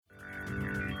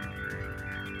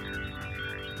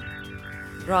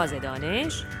راز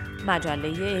دانش،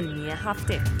 مجله علمی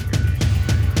هفته.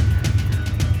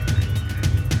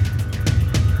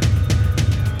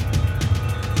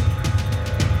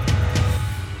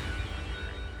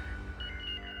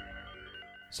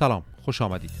 سلام، خوش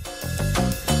آمدید.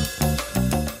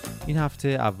 این هفته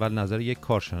اول نظر یک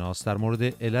کارشناس در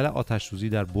مورد علل آتش‌سوزی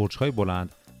در برج‌های بلند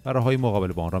و راه‌های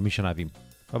مقابل با آن را می‌شنویم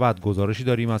و بعد گزارشی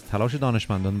داریم از تلاش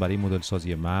دانشمندان برای مدل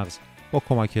سازی مغز با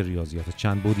کمک ریاضیات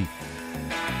چند بعدی.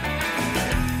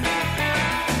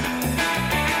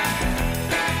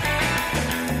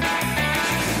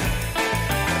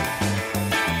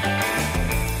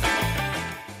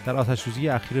 در آتش‌سوزی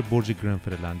اخیر برج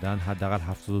گرفتن لندن حداقل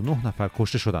 79 نفر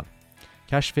کشته شدند.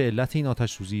 کشف علت این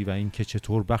آتش‌سوزی و اینکه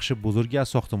چطور بخش بزرگی از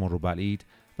ساختمان رو بلعید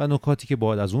و نکاتی که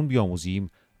باید از اون بیاموزیم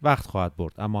وقت خواهد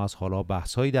برد، اما از حالا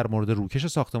بحث‌هایی در مورد روکش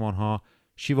ساختمان‌ها،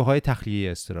 شیوه‌های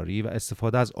تخلیه اضطراری و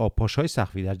استفاده از آبپاش‌های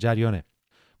سقفی در جریانه.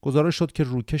 گزارش شد که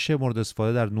روکش مورد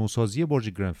استفاده در نوسازی برج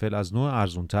گرفتن از نوع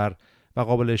ارزان‌تر و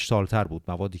قابل اشتعال‌تر بود،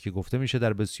 موادی که گفته میشه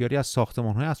در بسیاری از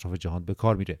ساختمان‌های اطراف جهان به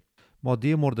کار میره.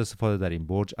 ماده مورد استفاده در این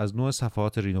برج از نوع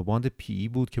صفحات رینوباند پی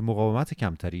بود که مقاومت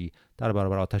کمتری در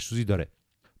برابر آتش‌سوزی داره.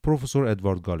 پروفسور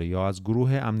ادوارد گالیا از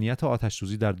گروه امنیت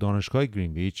آتش‌سوزی در دانشگاه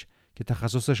گرینویچ که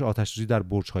تخصصش آتش‌سوزی در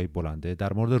برج‌های بلنده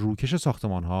در مورد روکش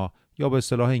ساختمان‌ها یا به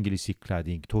اصطلاح انگلیسی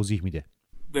کلادینگ توضیح میده.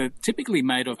 They're typically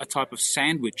made of a type of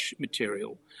sandwich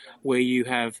material where you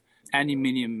have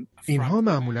aluminium. اینها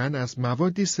معمولاً از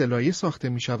موادی سلایی ساخته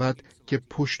می‌شود که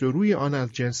پشت و روی آن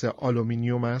از جنس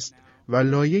آلومینیوم است و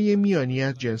لایه میانی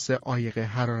از جنس عایق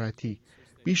حرارتی.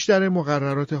 بیشتر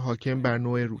مقررات حاکم بر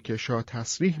نوع روکش‌ها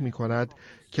تصریح می‌کند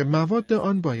که مواد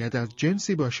آن باید از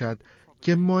جنسی باشد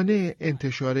که مانع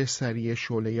انتشار سریع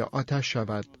شعله آتش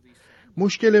شود.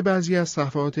 مشکل بعضی از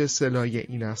صفحات سلایی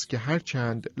این است که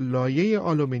هرچند لایه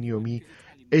آلومینیومی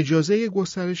اجازه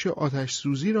گسترش آتش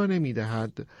سوزی را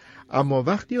نمی‌دهد، اما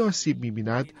وقتی آسیب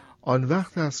می‌بیند آن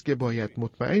وقت است که باید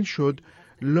مطمئن شد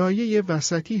لایه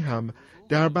وسطی هم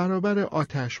در برابر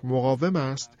آتش مقاوم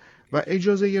است و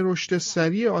اجازه رشد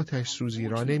سریع آتش سوزی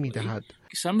را نمی‌دهد.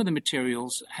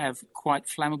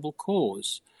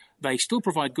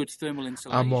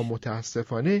 اما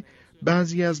متاسفانه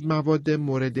بعضی از مواد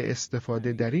مورد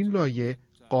استفاده در این لایه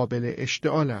قابل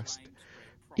اشتعال است.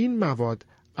 این مواد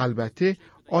البته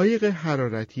عایق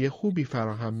حرارتی خوبی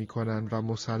فراهم می‌کنند و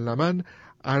مسلماً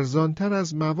ارزان‌تر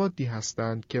از موادی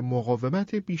هستند که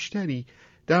مقاومت بیشتری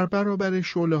در برابر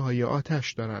شعله‌های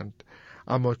آتش دارند،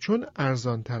 اما چون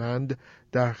ارزان‌ترند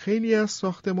در خیلی از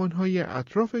ساختمان‌های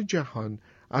اطراف جهان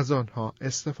از آنها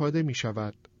استفاده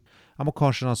می‌شود. اما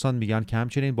کارشناسان میگن که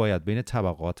همچنین باید بین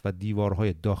طبقات و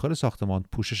دیوارهای داخل ساختمان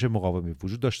پوشش مقاومی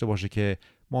وجود داشته باشه که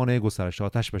مانع گسترش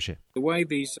آتش بشه. The way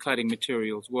these cladding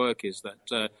materials work is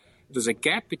that there's a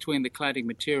gap between the cladding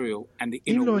material and the inner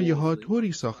این لایه‌ها walls.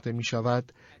 طوری ساخته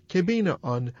می‌شود که بین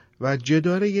آن و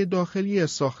جداره داخلی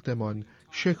ساختمان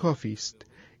شکافی است.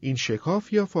 این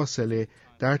شکاف یا فاصله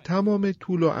در تمام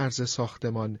طول و عرض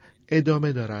ساختمان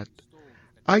ادامه دارد.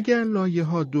 اگر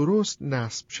لایه‌ها درست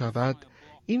نصب شود،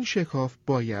 این شکاف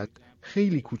باید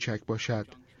خیلی کوچک باشد.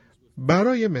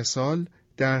 برای مثال،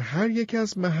 در هر یک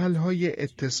از محل‌های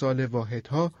اتصال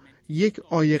واحدها یک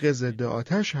عایق ضد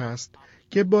آتش هست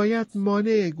که باید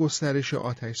مانع گسترش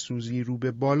آتش سوزی رو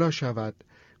به بالا شود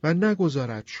و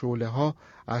نگذارد شعله‌ها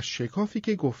از شکافی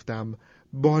که گفتم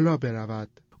بالا برود.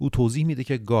 او توضیح میده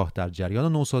که گاه در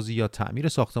جریان نوسازی یا تعمیر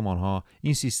ساختمان‌ها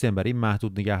این سیستم برای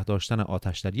محدود نگه داشتن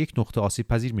آتش در یک نقطه آسیب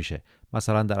پذیر میشه،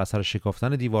 مثلا در اثر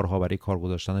شکافتن دیوارها برای کار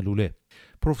گذاشتن لوله.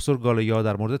 پروفسور گالیا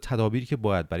در مورد تدابیری که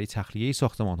باید برای تخلیه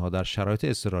ساختمان‌ها در شرایط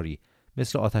اضطراری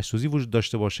مثل آتش‌سوزی وجود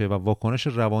داشته باشه و واکنش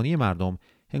روانی مردم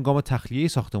هنگام تخلیه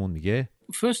ساختمان میگه: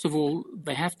 First of all,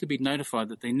 they have to be notified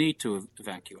that they need to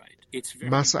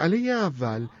evacuate. مسئله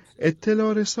اول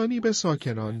اطلاع رسانی به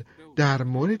ساکنان در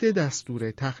مورد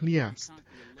دستور تخلیه است.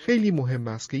 خیلی مهم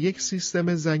است که یک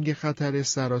سیستم زنگ خطر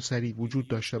سراسری وجود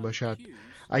داشته باشد.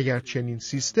 اگر چنین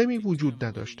سیستمی وجود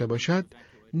نداشته باشد،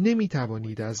 نمی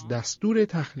توانید از دستور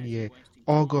تخلیه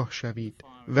آگاه شوید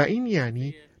و این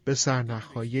یعنی به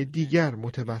سرنخهای دیگر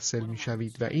متوسل می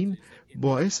شوید و این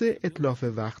باعث اتلاف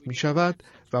وقت می شود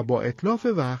و با اتلاف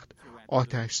وقت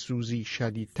آتش سوزی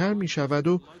شدیدتر می شود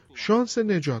و شانس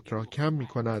نجات را کم می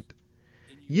کند.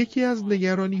 یکی از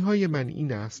نگرانی‌های من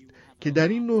این است که در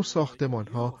این نوع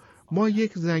ساختمان‌ها ما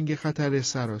یک زنگ خطر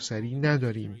سراسری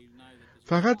نداریم.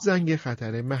 فقط زنگ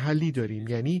خطر محلی داریم،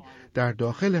 یعنی در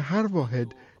داخل هر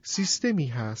واحد سیستمی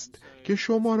هست که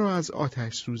شما را از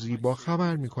آتش سوزی با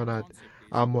خبر می کند،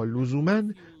 اما لزوماً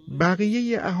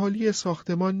بقیه اهالی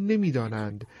ساختمان نمی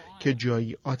دانند که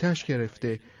جایی آتش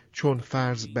گرفته، چون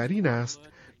فرض بر این است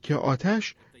که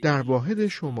آتش در واحد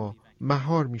شما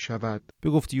مهار می شود. به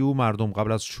گفته او مردم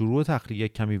قبل از شروع تخلیه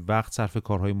کمی وقت صرف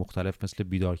کارهای مختلف مثل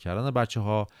بیدار کردن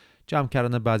بچه‌ها، جمع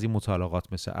کردن بعضی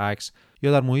مطالعات مثل عکس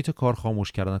یا در محیط کار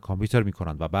خاموش کردن کامپیوتر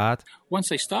می‌کنند و بعد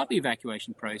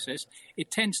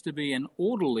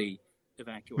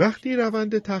وقتی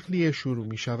روند تخلیه شروع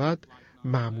می شود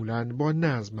معمولاً با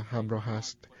نظم همراه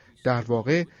است. در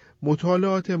واقع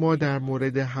مطالعات ما در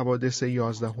مورد حوادث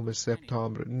 11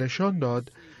 سپتامبر نشان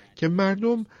داد که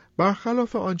مردم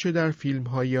برخلاف آنچه در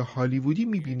فیلم‌های هالیوودی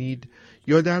می‌بینید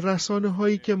یا در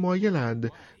رسانه‌هایی که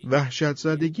مایلند وحشت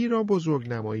زدگی را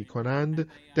بزرگنمایی کنند،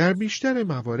 در بیشتر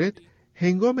موارد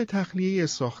هنگام تخلیه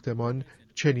ساختمان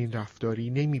چنین رفتاری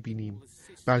نمی‌بینیم،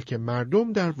 بلکه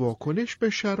مردم در واکنش به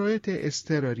شرایط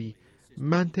اضطراری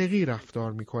منطقی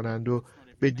رفتار می‌کنند و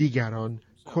به دیگران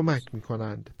کمک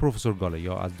می‌کنند. پروفسور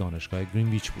گالیا از دانشگاه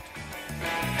گرینویچ بود.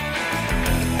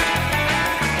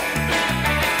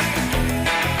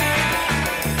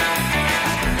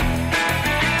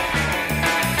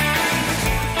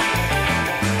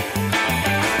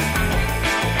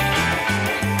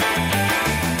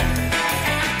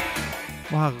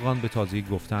 محققان به تازگی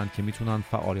گفتند که میتونن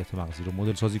فعالیت مغزی رو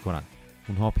مدل سازی کنن.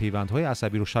 اونها پیوندهای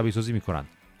عصبی رو شبیه سازی میکنن.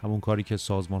 همون کاری که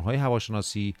سازمانهای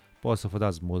هواشناسی با استفاده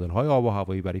از مدل‌های آب و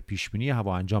هوایی برای پیشبینی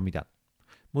هوا انجام میدن.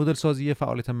 مدل سازی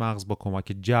فعالیت مغز با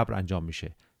کمک جبر انجام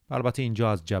میشه. البته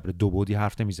اینجا از جبر دو بعدی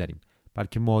حرف نمیزنیم،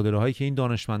 بلکه معادله‌هایی که این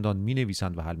دانشمندان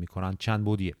مینویسند و حل میکنن چند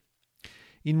بعدیه.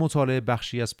 این مطالعه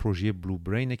بخشی از پروژه بلو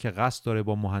برینه که قصد داره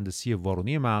با مهندسی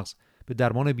وارونی مغز به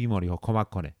درمان بیماری‌ها کمک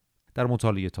کنه. در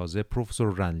مطالعه تازه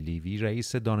پروفسور رنلیوی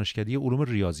رئیس دانشکده علوم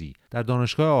ریاضی در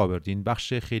دانشگاه آبردین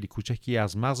بخش خیلی کوچکی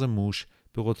از مغز موش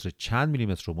به قطر چند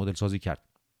میلیمتر رو مدل سازی کرد.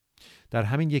 در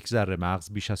همین یک ذره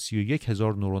مغز بیش از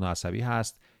 31,000 نورون عصبی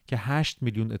هست که 8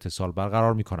 میلیون اتصال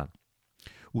برقرار میکنن.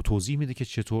 او توضیح میده که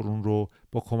چطور اون رو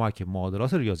با کمک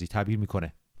معادلات ریاضی تعبیر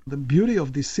میکنه. The beauty of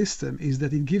this system is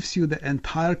that it gives you the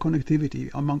entire connectivity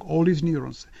among all these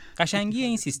neurons. قشنگی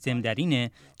این سیستم در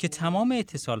اینه که تمام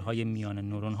اتصال‌های میان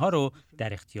نورون‌ها رو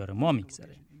در اختیار ما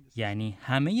میگذاره. یعنی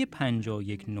همه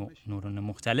 51 نوع نورون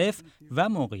مختلف و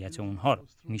موقعیت اونها رو.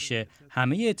 میشه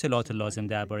همه اطلاعات لازم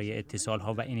درباره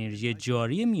اتصال‌ها و انرژی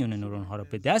جاری میان نورون‌ها رو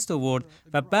به دست آورد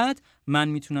و بعد من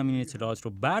میتونم این اطلاعات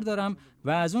رو بردارم و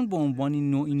از اون به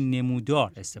عنوان نوعی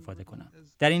نمودار استفاده کنم.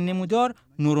 در این نمودار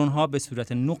نورون‌ها به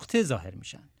صورت نقطه ظاهر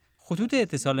میشن. خطوط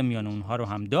اتصال میان اونها رو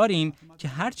هم داریم که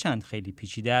هرچند خیلی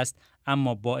پیچیده است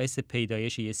اما باعث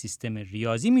پیدایش یک سیستم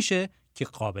ریاضی میشه که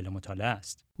قابل مطالعه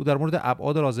است. او در مورد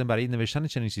ابعاد لازم برای نوشتن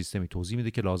چنین سیستمی توضیح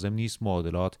میده که لازم نیست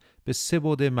معادلات به 3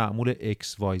 بعد معمول x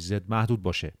y z محدود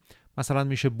باشه. مثلا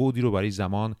میشه بعدی رو برای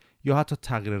زمان یا حتی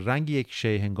تغییر رنگ یک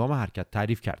شی هنگام حرکت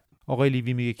تعریف کرد. آقای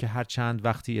لیوی میگه که هر چند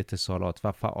وقتی اتصالات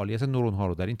و فعالیت نورون‌ها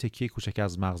رو در این تکه کوچک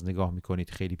از مغز نگاه میکنید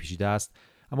خیلی پیچیده است،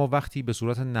 اما وقتی به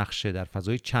صورت نقشه در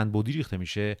فضای چند بعدی ریخته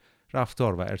میشه،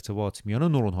 رفتار و ارتباط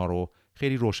میان نورون‌ها رو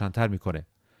خیلی روشن‌تر میکنه.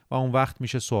 و اون وقت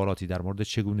میشه سوالاتی در مورد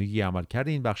چگونگی عملکرد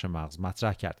این بخش مغز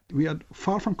مطرح کرد.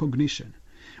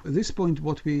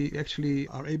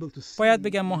 باید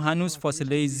بگم ما هنوز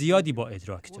فاصله زیادی با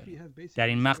ادراک داریم. در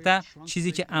این مقطع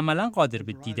چیزی که عملاً قادر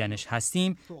به دیدنش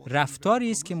هستیم،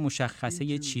 رفتاری است که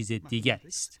مشخصه چیز دیگری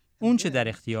است. اون چه در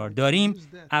اختیار داریم،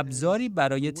 ابزاری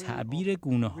برای تعبیر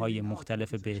گونه‌های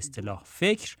مختلف به اصطلاح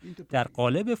فکر در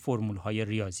قالب فرمول‌های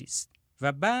ریاضی است.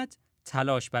 و بعد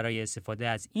تلاش برای استفاده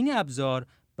از این ابزار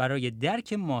برای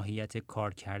درک ماهیت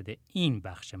کارکرد این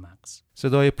بخش مغز.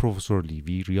 صدای پروفسور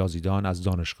لیوی ریاضیدان از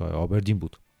دانشگاه آبردین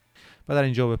بود. و در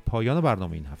اینجا به پایان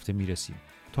برنامه این هفته میرسیم.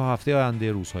 تا هفته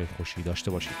آینده روزهای خوشی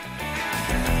داشته باشید.